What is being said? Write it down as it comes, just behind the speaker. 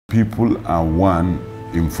people are one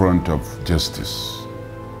in front of justice.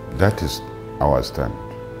 That is our stand.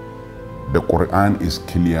 The Quran is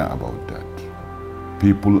clear about that.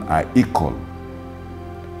 People are equal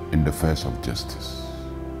in the face of justice.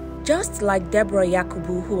 Just like Deborah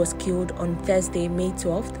Yakubu, who was killed on Thursday, May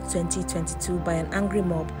 12, 2022 by an angry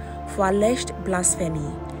mob for alleged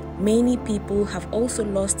blasphemy, many people have also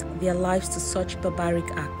lost their lives to such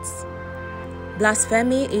barbaric acts.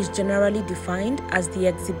 Blasphemy is generally defined as the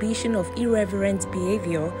exhibition of irreverent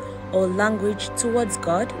behavior or language towards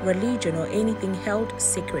God, religion, or anything held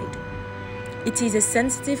sacred. It is a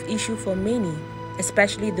sensitive issue for many,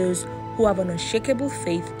 especially those who have an unshakable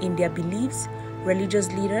faith in their beliefs,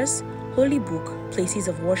 religious leaders, holy book, places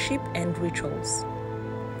of worship, and rituals.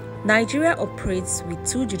 Nigeria operates with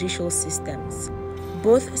two judicial systems.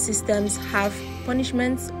 Both systems have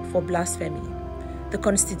punishments for blasphemy. The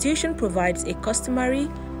Constitution provides a customary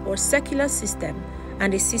or secular system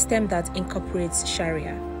and a system that incorporates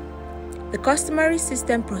Sharia. The customary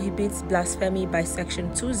system prohibits blasphemy by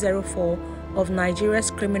Section 204 of Nigeria's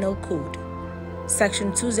Criminal Code.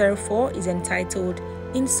 Section 204 is entitled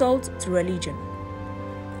Insult to Religion.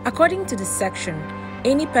 According to the section,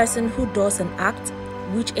 any person who does an act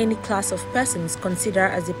which any class of persons consider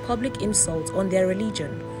as a public insult on their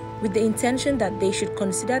religion, with the intention that they should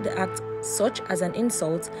consider the act such as an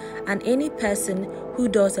insult, and any person who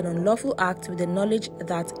does an unlawful act with the knowledge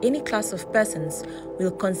that any class of persons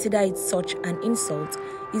will consider it such an insult,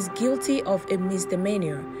 is guilty of a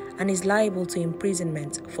misdemeanor and is liable to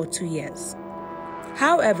imprisonment for 2 years.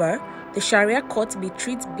 However, the Sharia court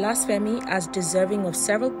treats blasphemy as deserving of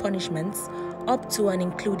several punishments up to and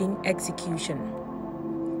including execution.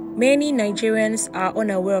 Many Nigerians are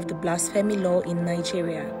unaware of the blasphemy law in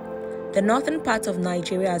Nigeria. The northern part of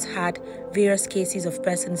Nigeria has had various cases of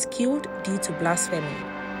persons killed due to blasphemy.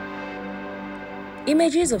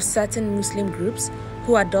 Images of certain Muslim groups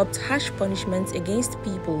who adopt harsh punishments against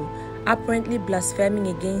people apparently blaspheming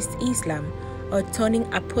against Islam or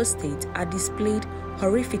turning apostate are displayed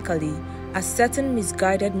horrifically, as certain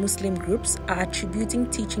misguided Muslim groups are attributing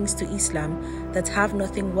teachings to Islam that have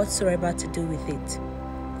nothing whatsoever to do with it.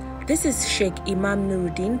 This is Sheikh Imam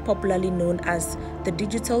Nuruddin, popularly known as the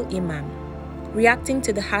Digital Imam. Reacting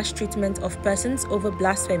to the harsh treatment of persons over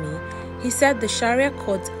blasphemy, he said the Sharia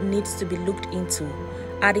court needs to be looked into,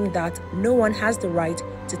 adding that no one has the right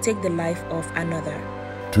to take the life of another.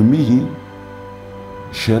 To me,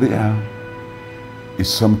 Sharia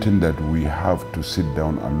is something that we have to sit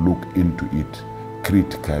down and look into it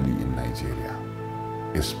critically in Nigeria,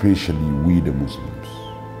 especially we the Muslims.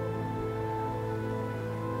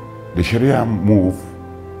 The Sharia move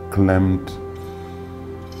claimed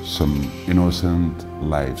some innocent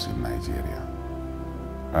lives in Nigeria.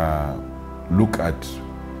 Look at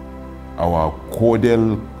our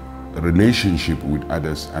cordial relationship with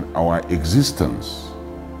others and our existence.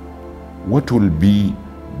 What will be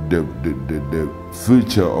the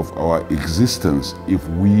future of our existence if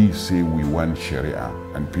we say we want Sharia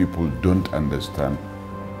and people don't understand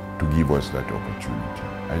to give us that opportunity?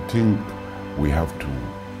 I think we have to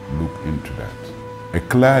look into that. A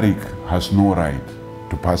cleric has no right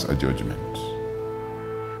to pass a judgment.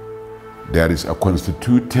 There is a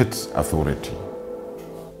constituted authority.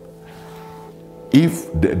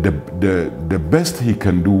 If the best he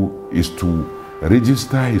can do is to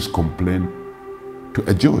register his complaint to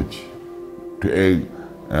a judge, to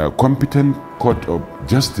a competent court of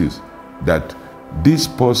justice, that this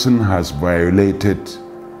person has violated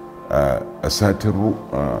a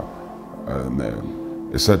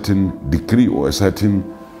certain decree or a certain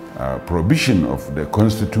provision of the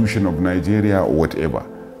Constitution of Nigeria or whatever,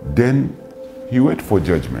 then he waits for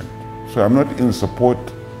judgment. So I'm not in support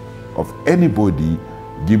of anybody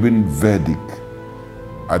giving verdict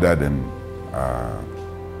other than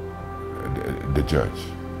the judge.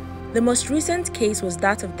 The most recent case was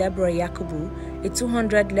that of Deborah Yakubu, a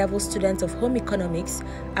 200-level student of home economics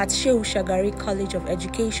at Shehu Shagari College of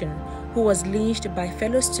Education, who was lynched by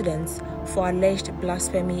fellow students for alleged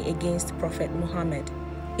blasphemy against Prophet Muhammad.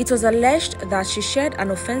 It was alleged that she shared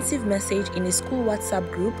an offensive message in a school WhatsApp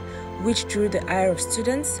group, which drew the ire of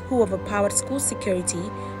students who overpowered school security,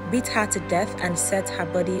 beat her to death, and set her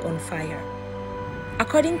body on fire.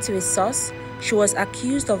 According to a source, she was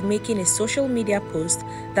accused of making a social media post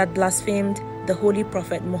that blasphemed the Holy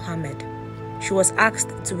Prophet Muhammad. She was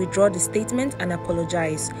asked to withdraw the statement and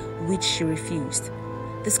apologize, which she refused.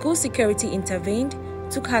 The school security intervened,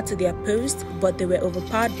 took her to their post, but they were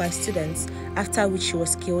overpowered by students, after which she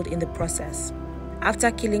was killed in the process.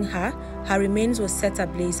 After killing her, her remains were set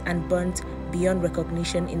ablaze and burnt beyond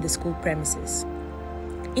recognition in the school premises.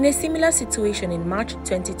 In a similar situation in March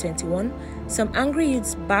 2021, some angry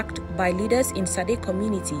youths backed by leaders in Sade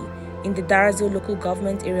community in the Darazo local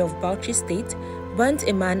government area of Bauchi State burnt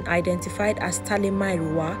a man identified as Tale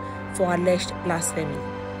Mairuwa for alleged blasphemy.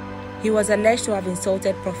 He was alleged to have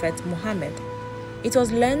insulted Prophet Muhammad. It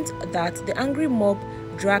was learned that the angry mob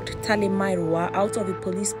dragged Tale Mairuwa out of a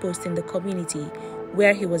police post in the community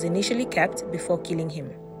where he was initially kept before killing him.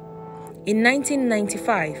 In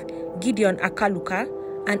 1995, Gideon Akaluka,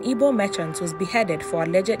 an Igbo merchant, was beheaded for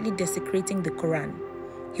allegedly desecrating the Quran.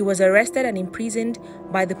 He was arrested and imprisoned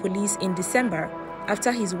by the police in December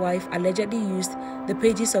after his wife allegedly used the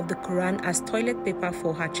pages of the Quran as toilet paper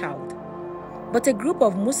for her child. But a group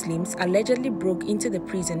of Muslims allegedly broke into the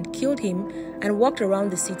prison, killed him, and walked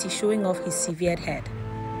around the city showing off his severed head.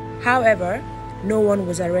 However, no one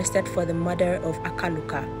was arrested for the murder of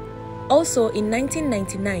Akaluka. Also, in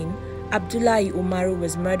 1999, Abdullahi Umaru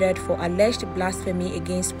was murdered for alleged blasphemy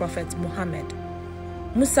against Prophet Muhammad.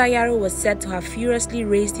 Musa Yaro was said to have furiously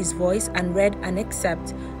raised his voice and read an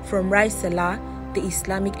excerpt from Rai Salah, the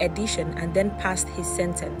Islamic edition, and then passed his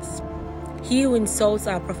sentence. He who insults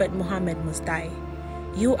our Prophet Muhammad must die.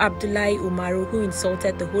 You, Abdullahi Umaru, who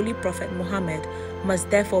insulted the Holy Prophet Muhammad, must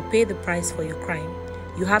therefore pay the price for your crime.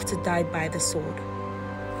 You have to die by the sword.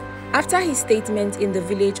 After his statement in the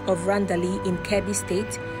village of Randali in Kebbi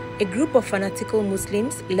State, a group of fanatical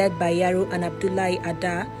Muslims led by Yaro and Abdullahi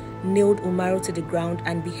Ada nailed Umaru to the ground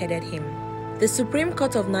and beheaded him. The Supreme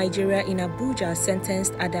Court of Nigeria in Abuja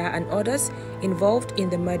sentenced Ada and others involved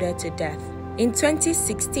in the murder to death. In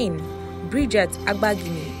 2016, Bridget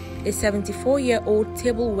Agbagini, a 74-year-old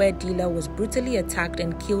tableware dealer, was brutally attacked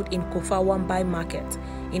and killed in Kofa Wambai Market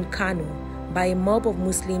in Kano by a mob of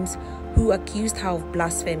Muslims who accused her of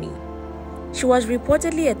blasphemy. She was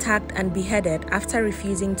reportedly attacked and beheaded after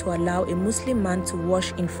refusing to allow a Muslim man to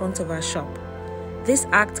wash in front of her shop. This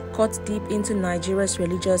act cut deep into Nigeria's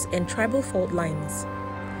religious and tribal fault lines.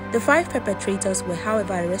 The 5 perpetrators were,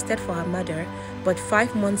 however, arrested for her murder, but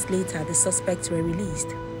 5 months later the suspects were released.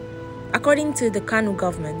 According to the Kano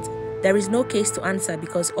government, there is no case to answer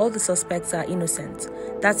because all the suspects are innocent.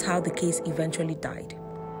 That's how the case eventually died.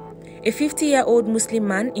 A 50-year-old Muslim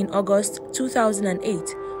man in August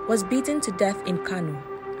 2008 was beaten to death in Kano.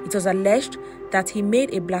 It was alleged that he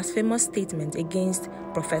made a blasphemous statement against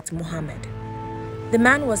Prophet Muhammad. The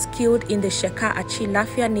man was killed in the Sheka Achi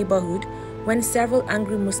Lafia neighborhood when several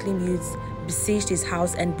angry Muslim youths besieged his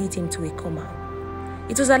house and beat him to a coma.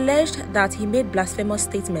 It was alleged that he made blasphemous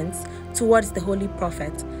statements towards the Holy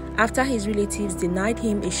Prophet after his relatives denied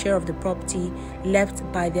him a share of the property left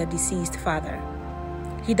by their deceased father.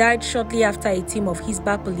 He died shortly after a team of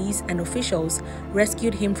Hisbah police and officials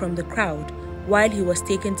rescued him from the crowd while he was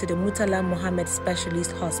taken to the Murtala Muhammad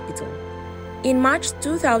Specialist Hospital. In March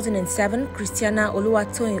 2007, Christiana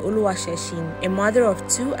Oluwatoyin Oluwaseshin, a mother of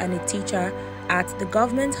 2 and a teacher at the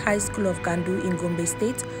Government High School of Gandu in Gombe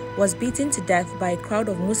State, was beaten to death by a crowd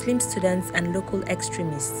of Muslim students and local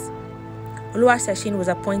extremists. Oluwaseshin was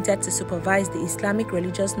appointed to supervise the Islamic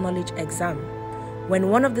Religious Knowledge exam. When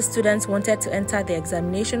one of the students wanted to enter the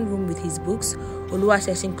examination room with his books,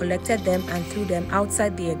 Oluwaseshin collected them and threw them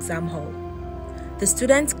outside the exam hall. The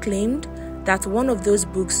student claimed that one of those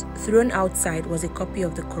books thrown outside was a copy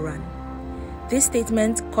of the Quran. This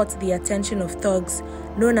statement caught the attention of thugs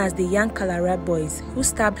known as the Yankalara Boys, who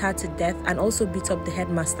stabbed her to death and also beat up the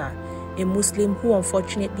headmaster, a Muslim who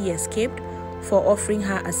unfortunately escaped, for offering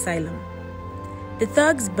her asylum. The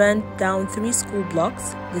thugs burned down 3 school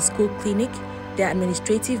blocks, the school clinic, the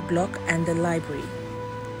administrative block, and the library.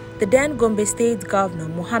 The then Gombe State Governor,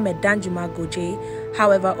 Mohammed Danjuma Goje,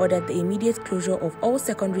 however, ordered the immediate closure of all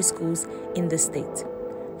secondary schools in the state.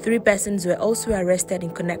 3 persons were also arrested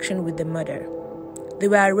in connection with the murder. They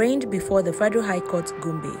were arraigned before the Federal High Court,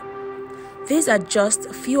 Gombe. These are just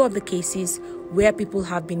a few of the cases where people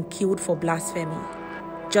have been killed for blasphemy.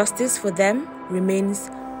 Justice for them remains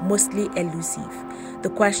mostly elusive. The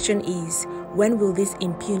question is, when will this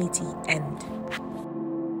impunity end?